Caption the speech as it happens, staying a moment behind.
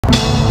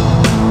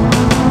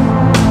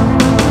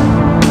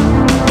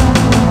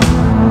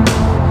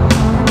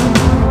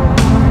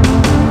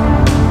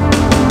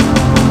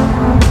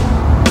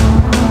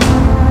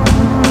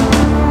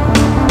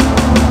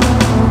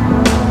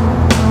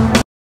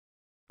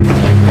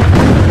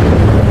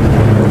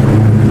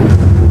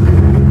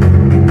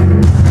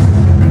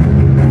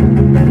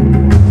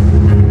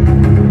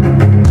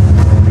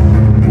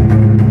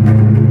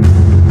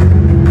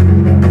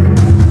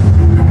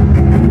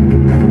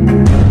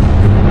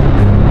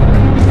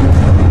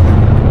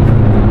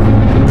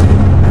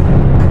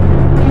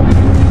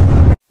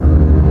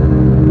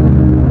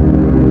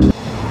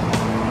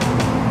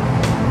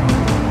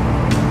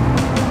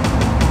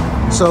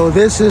So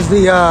this is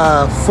the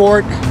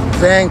Fort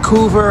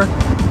Vancouver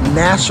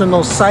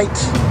National Site.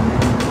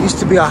 Used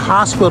to be a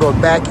hospital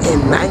back in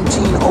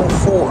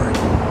 1904.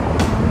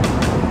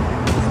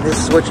 And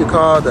this is what you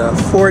call the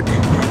Fort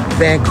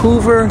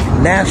Vancouver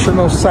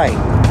National Site.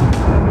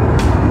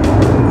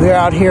 We're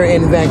out here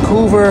in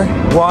Vancouver,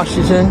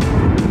 Washington,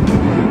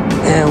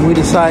 and we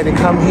decided to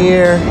come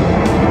here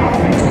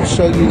and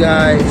show you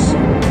guys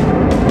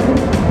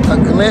a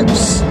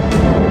glimpse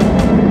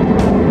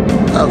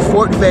of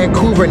Fort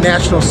Vancouver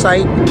National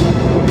Site.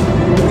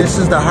 This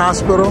is the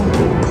hospital,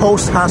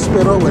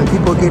 post-hospital, when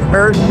people get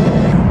hurt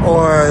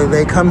or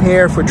they come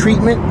here for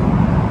treatment.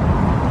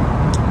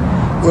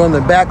 We're on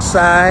the back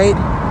side,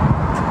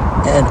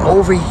 and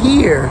over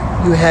here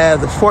you have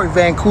the Fort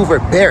Vancouver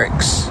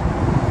Barracks.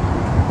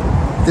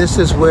 This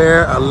is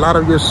where a lot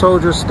of your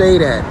soldiers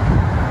stayed at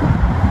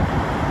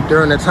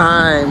during the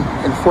time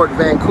in Fort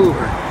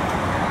Vancouver.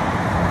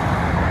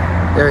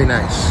 Very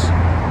nice.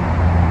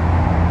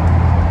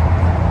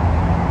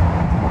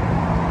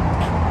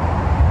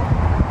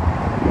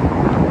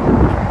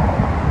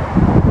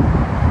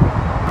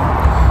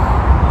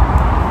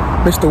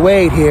 Mr.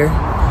 Wade here.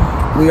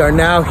 We are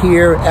now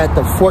here at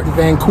the Fort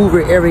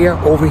Vancouver area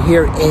over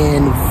here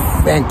in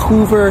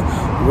Vancouver,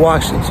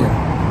 Washington.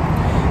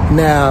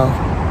 Now,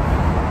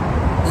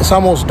 it's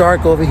almost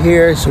dark over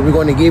here, so we're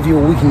going to give you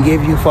what we can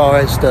give you as far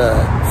as the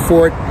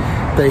fort,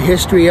 the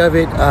history of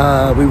it.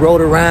 We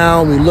rode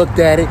around, we looked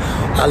at it.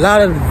 A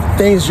lot of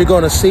things you're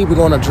going to see, we're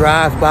going to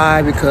drive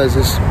by because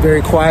it's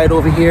very quiet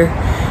over here,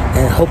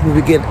 and hopefully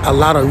we get a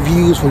lot of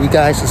views for you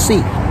guys to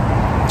see.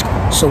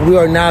 So we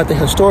are now at the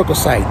historical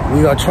site.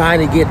 We are trying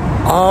to get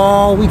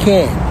all we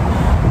can.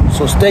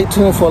 So stay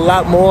tuned for a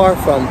lot more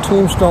from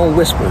Tombstone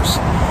Whispers.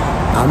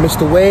 I'm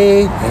Mr.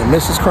 Wade and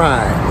Mrs.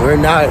 Crime. We're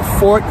now at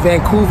Fort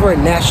Vancouver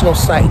National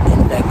Site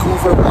in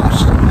Vancouver,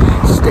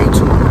 Washington. Stay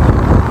tuned.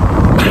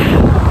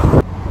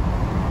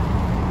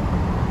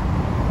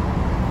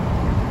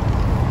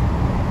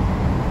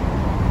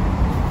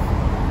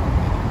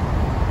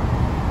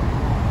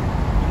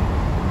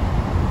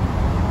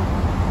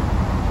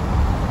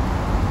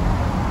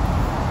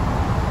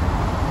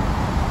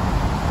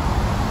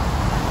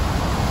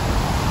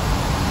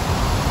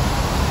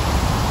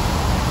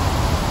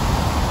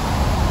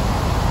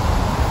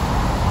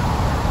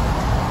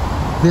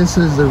 This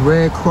is the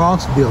Red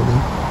Cross building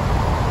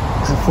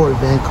at Fort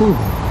Vancouver.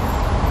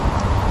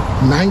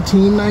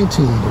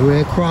 1919, the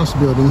Red Cross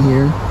building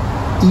here,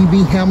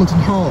 E.B. Hamilton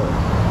Hall.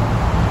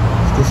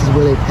 This is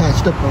where they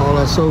patched up all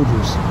our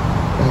soldiers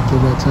back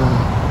in that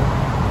time.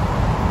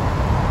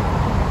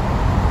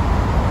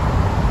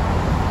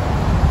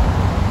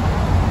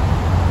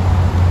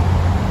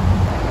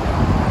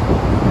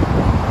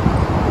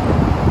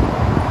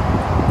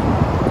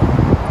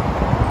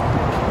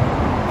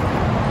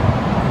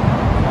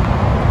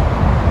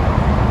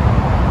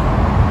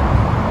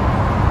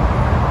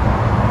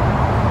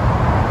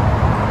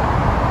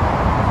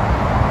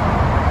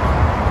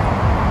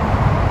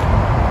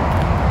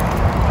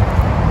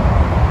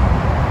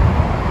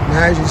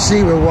 As you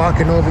see, we're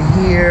walking over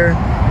here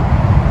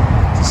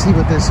to see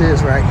what this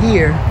is right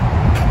here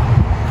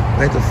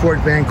at the Fort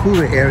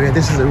Vancouver area.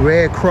 This is the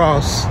Red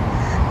Cross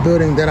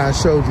building that I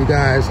showed you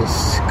guys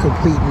was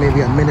complete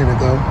maybe a minute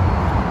ago.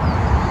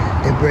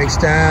 It breaks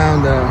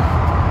down the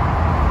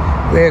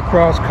Red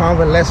Cross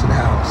Convalescent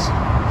House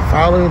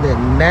following the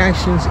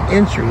nation's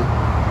entry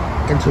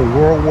into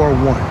World War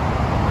I.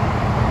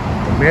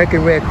 The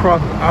American Red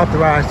Cross was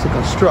authorized to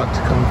construct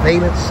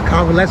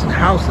convalescent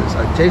houses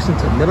adjacent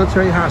to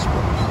military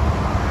hospitals.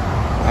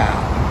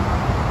 Wow.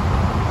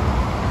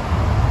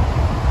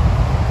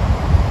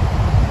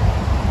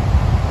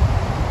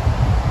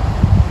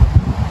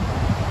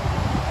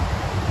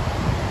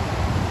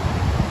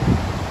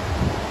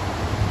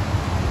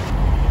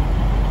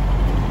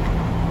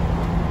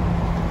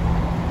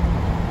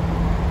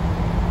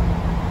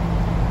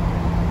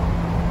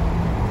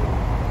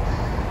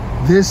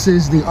 This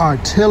is the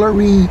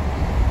artillery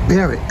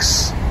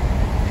barracks.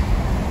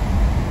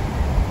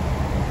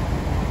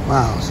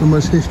 Wow, so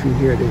much history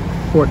here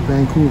at Fort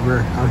Vancouver,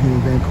 out here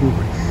in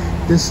Vancouver.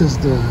 This is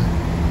the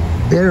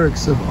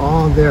barracks of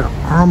all their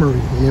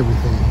armory and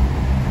everything.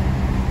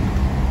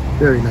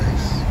 Very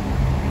nice.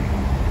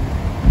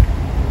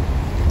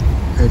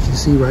 As you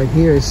see right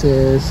here, it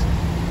says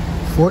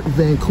Fort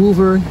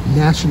Vancouver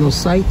National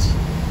Site,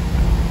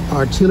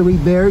 artillery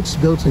barracks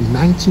built in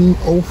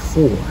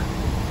 1904.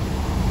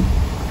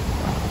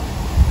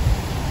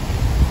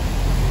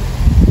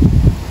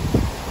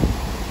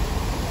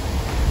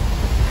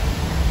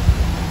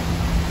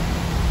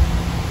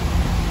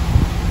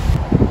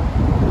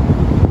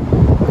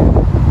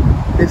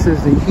 This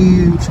is the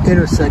huge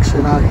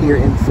intersection out here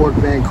in Fort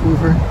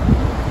Vancouver.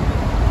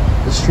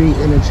 The street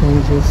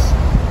interchanges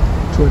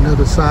to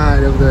another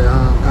side of the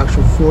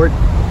actual fort.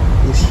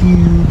 It's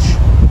huge.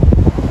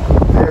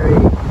 Very,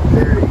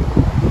 very,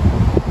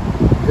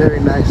 very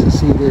nice to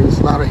see. There's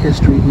a lot of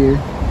history here.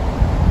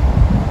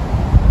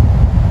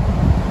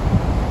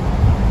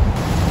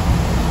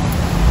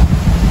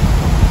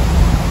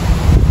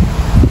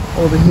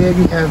 Over here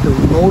you have the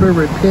motor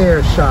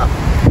repair shop,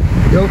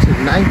 built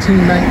in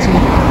 1919.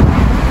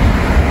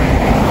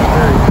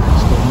 Very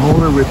nice, the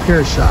motor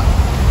repair shop.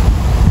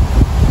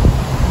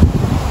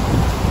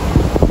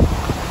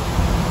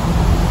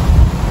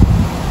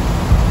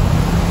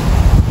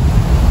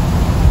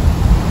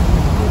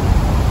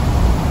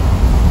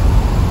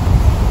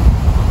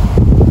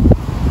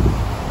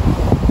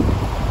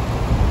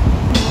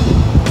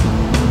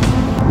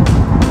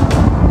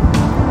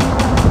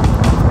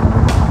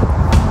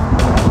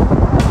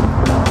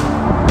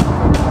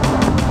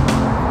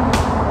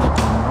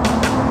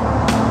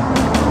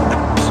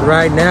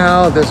 Right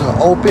now, there's an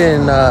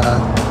open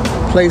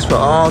place for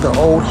all the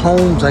old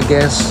homes, I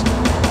guess,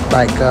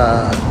 like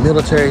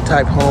military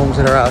type homes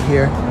that are out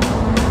here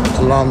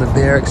along the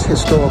barracks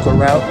historical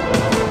route.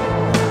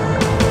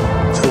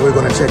 So we're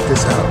gonna check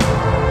this out.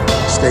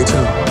 Stay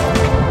tuned,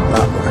 a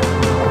lot more.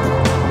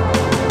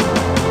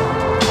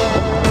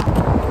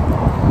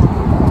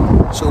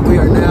 So we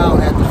are now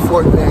at the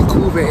Fort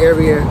Vancouver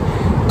area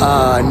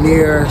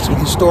near some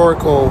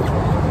historical,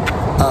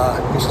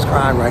 this is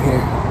crime right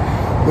here.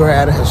 We're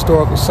at a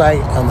historical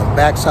site on the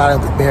backside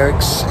of the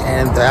barracks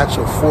and the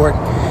actual fort.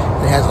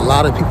 It has a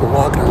lot of people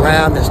walking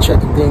around that's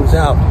checking things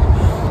out.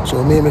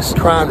 So me and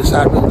Mr. Crime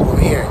decided we're going to go over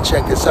here and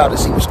check this out to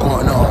see what's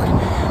going on.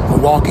 A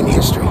walk in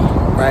history,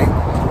 right?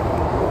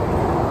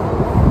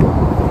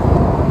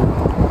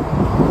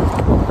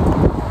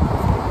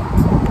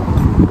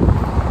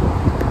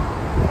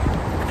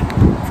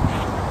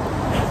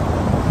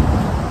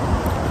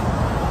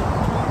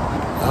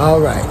 All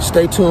right,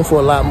 stay tuned for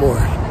a lot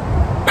more.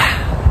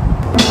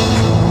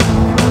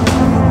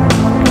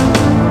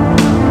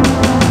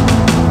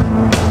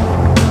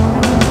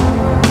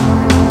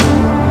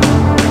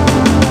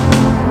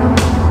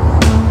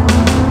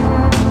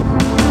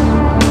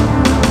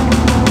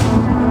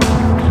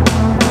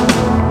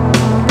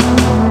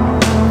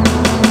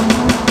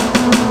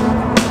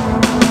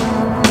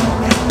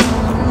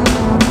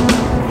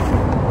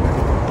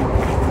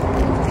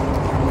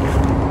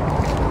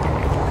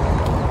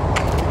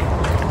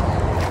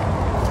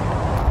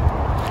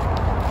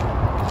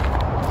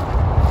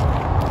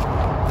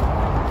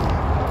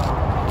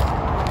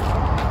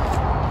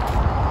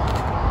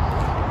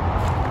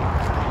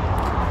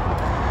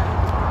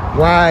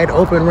 Wide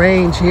open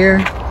range here.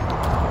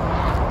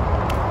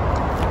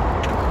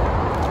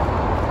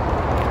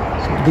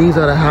 So these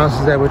are the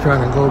houses that we're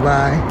trying to go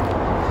by.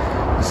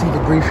 You see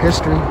the brief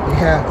history. We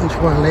have each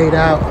one laid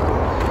out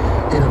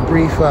in a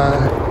brief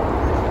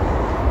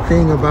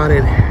thing about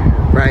it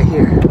right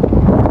here.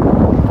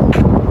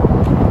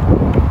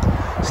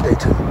 Stay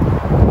tuned.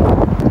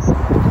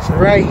 So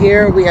right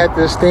here we have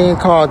this thing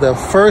called the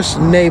First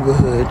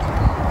Neighborhood.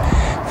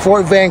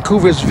 Fort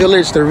Vancouver's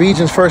village, the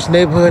region's first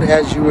neighborhood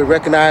as you would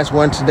recognize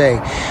one today.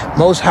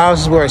 Most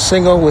houses were a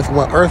single with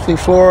one earthly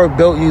floor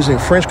built using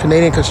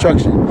French-Canadian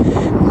construction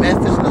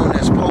methods known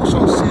as post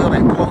on seal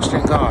and post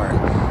and guard.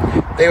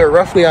 They were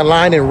roughly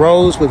aligned in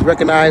rows with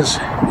recognized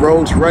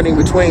roads running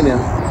between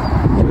them.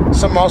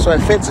 Some also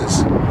had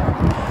fences.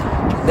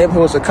 The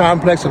neighborhood was a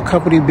complex of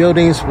company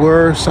buildings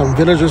where some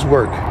villagers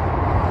worked.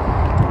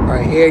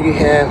 Right here you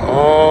have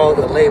all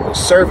the labeled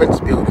servants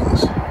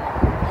buildings.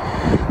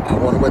 I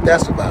wonder what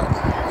that's about.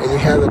 And you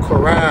have the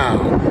corral.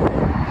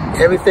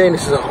 Everything,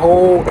 this is a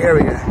whole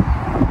area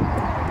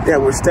that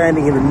we're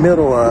standing in the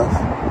middle of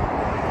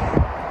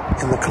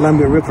in the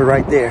Columbia River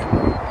right there.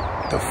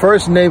 The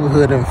first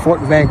neighborhood in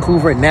Fort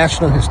Vancouver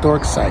National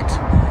Historic Site.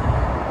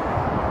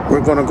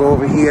 We're gonna go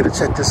over here to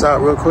check this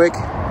out real quick.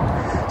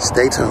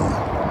 Stay tuned.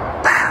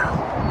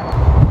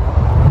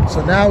 Pow.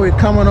 So now we're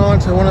coming on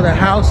to one of the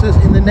houses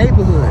in the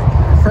neighborhood.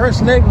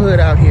 First neighborhood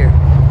out here.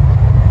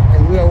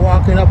 We are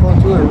walking up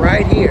onto it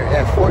right here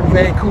at Fort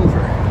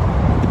Vancouver.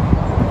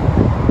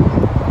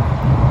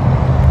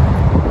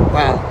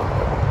 Wow.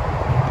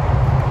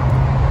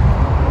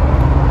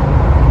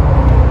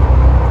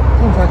 I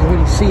don't know if I can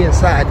really see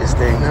inside this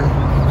thing, huh?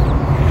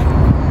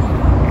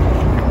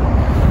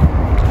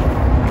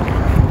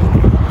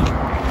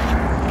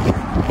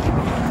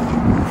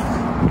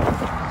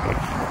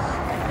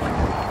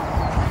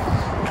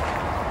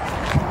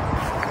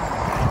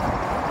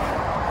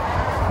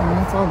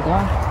 It's all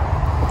dark.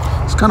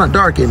 It's kind of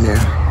dark in there,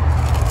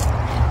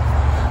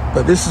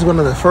 but this is one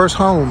of the first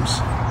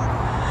homes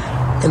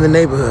in the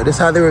neighborhood. This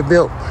is how they were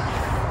built,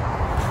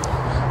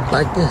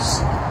 like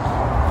this.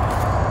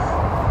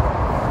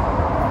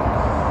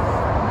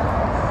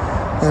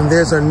 And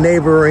there's a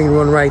neighboring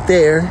one right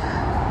there.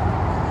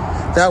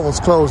 That one's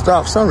closed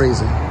off for some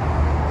reason.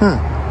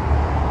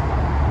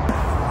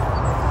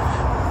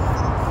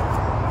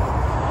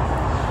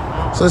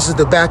 So this is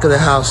the back of the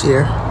house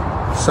here,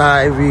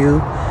 side view,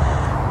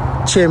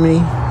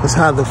 chimney. That's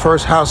how the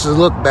first houses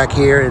look back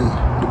here in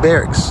the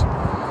barracks.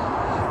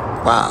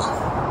 Wow.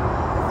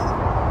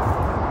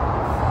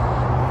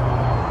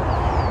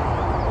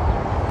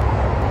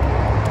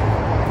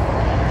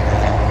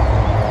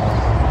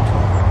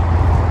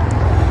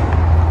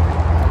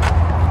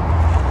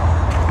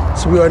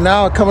 So we are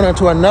now coming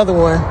onto another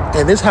one,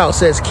 and this house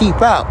says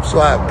keep out. So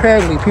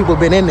apparently people have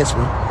been in this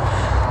one.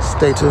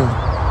 Stay tuned.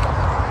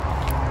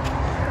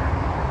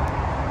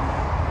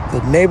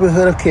 The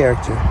neighborhood of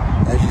character.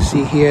 As you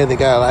see here, they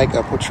got like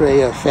a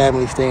portray of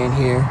family staying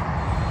here.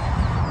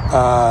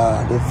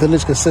 The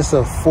village consists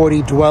of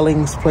 40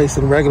 dwellings placed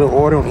in regular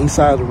order on each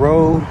side of the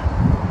road.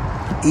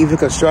 Even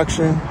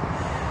construction.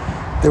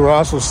 There were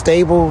also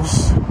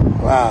stables.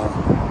 Wow.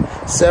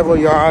 Several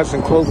yards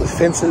enclosed with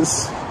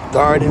fences,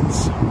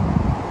 gardens.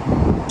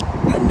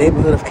 A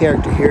neighborhood of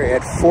character here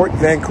at Fort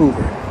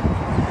Vancouver.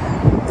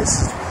 This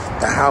is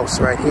the house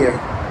right here.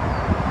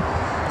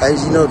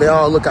 As you know, they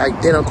all look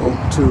identical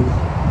to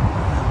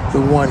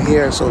the one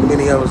here, so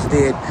many of us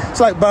did.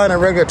 It's like buying a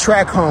regular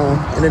tract home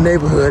in the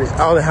neighborhood.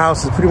 All the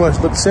houses pretty much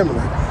look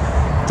similar.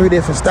 3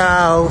 different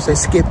styles. They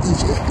skip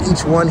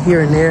each one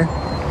here and there.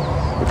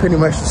 They're pretty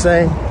much the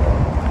same.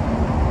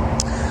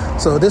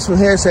 So this one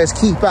here says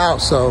keep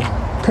out, so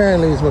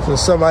apparently it's with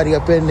somebody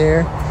up in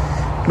there.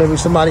 Maybe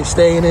somebody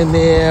staying in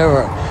there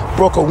or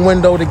broke a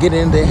window to get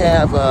in. They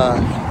have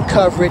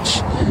coverage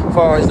as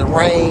far as the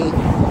rain.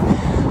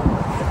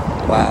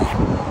 Wow.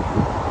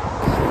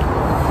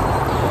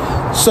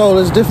 So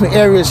there's different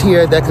areas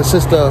here that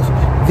consist of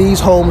these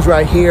homes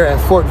right here at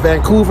Fort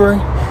Vancouver.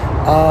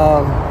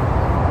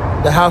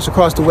 The house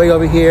across the way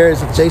over here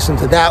is adjacent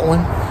to that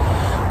one.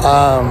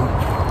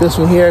 This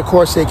one here, of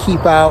course, they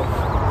keep out.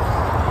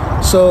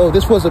 So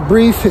this was a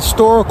brief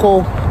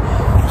historical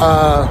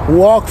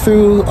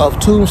walkthrough of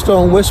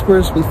Tombstone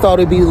Whispers. We thought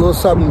it'd be a little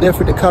something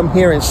different to come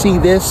here and see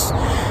this.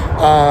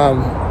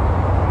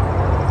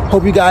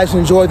 Hope you guys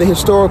enjoy the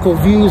historical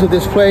views of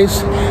this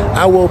place.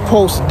 I will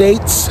post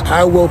dates.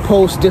 I will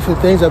post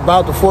different things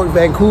about the Fort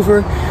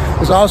Vancouver.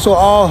 There's also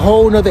a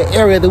whole nother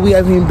area that we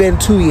haven't even been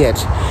to yet.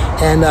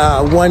 And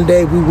one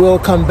day we will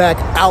come back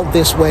out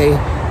this way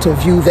to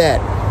view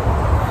that.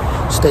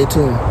 Stay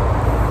tuned.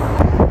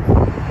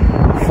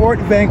 Fort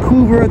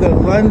Vancouver, the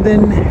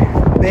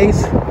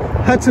London-based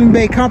Hudson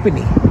Bay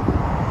Company.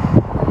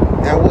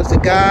 That was the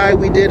guy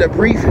we did a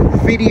brief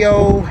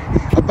video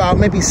about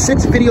maybe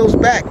 6 videos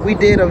back. We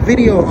did a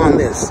video on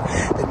this.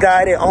 The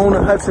guy that owned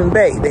the Hudson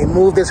Bay. They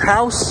moved his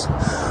house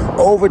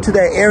over to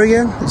that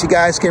area, if you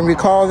guys can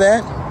recall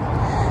that.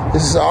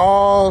 This is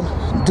all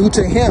due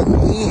to him.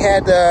 He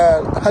had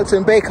the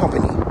Hudson Bay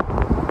Company.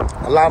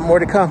 A lot more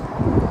to come.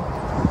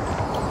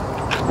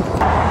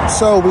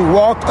 So we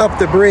walked up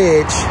the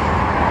bridge,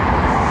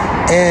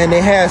 and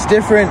it has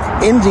different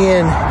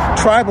Indian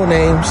tribal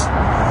names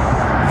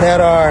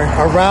that are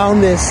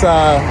around this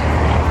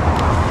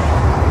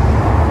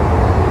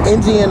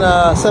Indian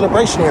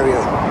celebration area,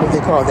 what they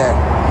call that.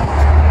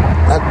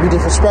 Not to be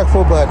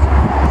disrespectful, but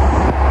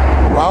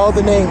all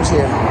the names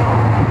here.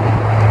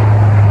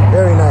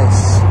 Very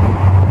nice.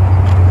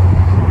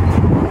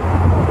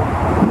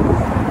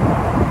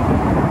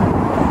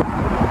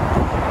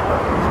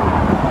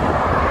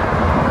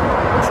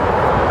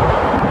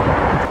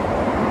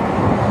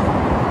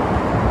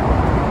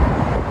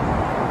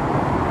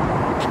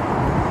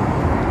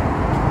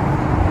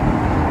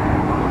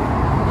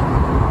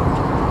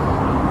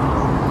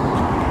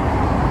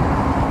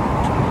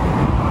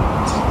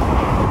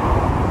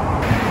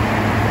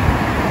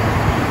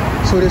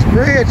 So this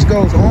bridge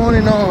goes on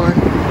and on.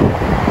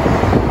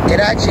 It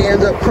actually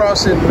ends up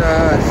crossing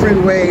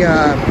freeway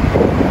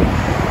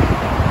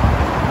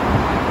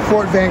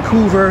Fort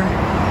Vancouver.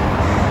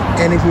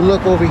 And if you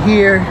look over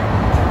here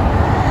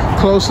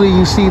closely,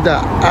 you see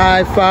the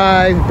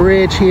I-5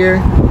 bridge here.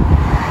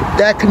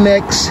 That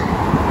connects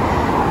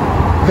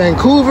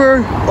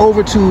Vancouver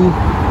over to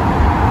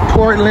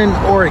Portland,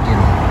 Oregon.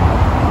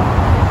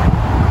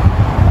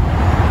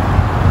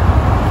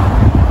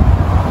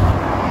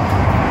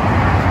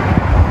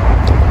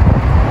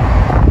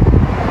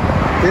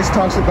 This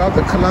talks about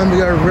the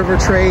Columbia River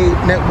Trade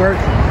Network,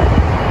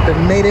 the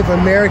Native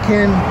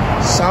American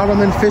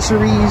Solomon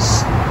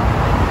fisheries.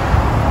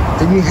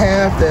 Then you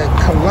have the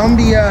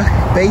Columbia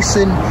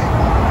Basin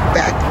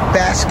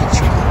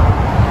basketry.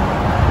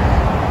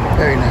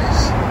 Very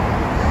nice.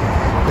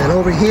 Then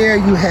over here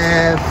you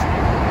have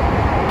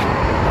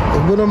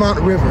the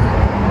Willamette River,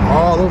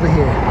 all over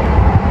here.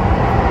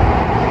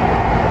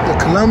 The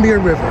Columbia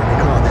River, they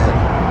call that.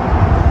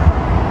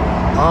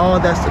 Oh,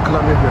 that's the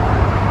Columbia River.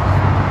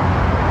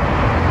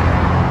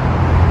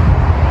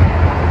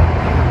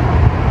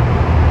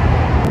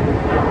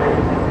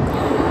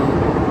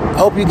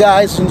 Hope you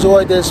guys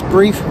enjoyed this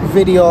brief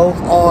video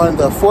on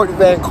the Fort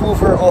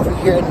Vancouver over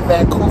here in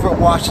Vancouver,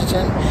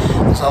 Washington.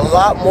 There's a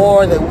lot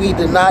more that we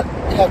did not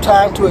have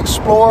time to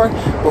explore,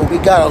 but we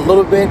got a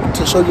little bit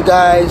to show you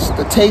guys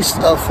the taste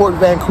of Fort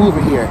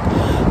Vancouver here.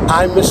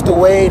 I'm Mr.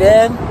 Wade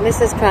and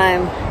Mrs.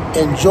 Prime.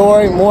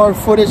 Enjoy more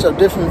footage of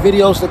different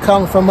videos to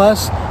come from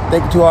us.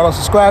 Thank you to all our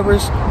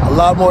subscribers. A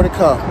lot more to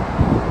come.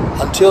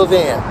 Until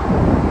then.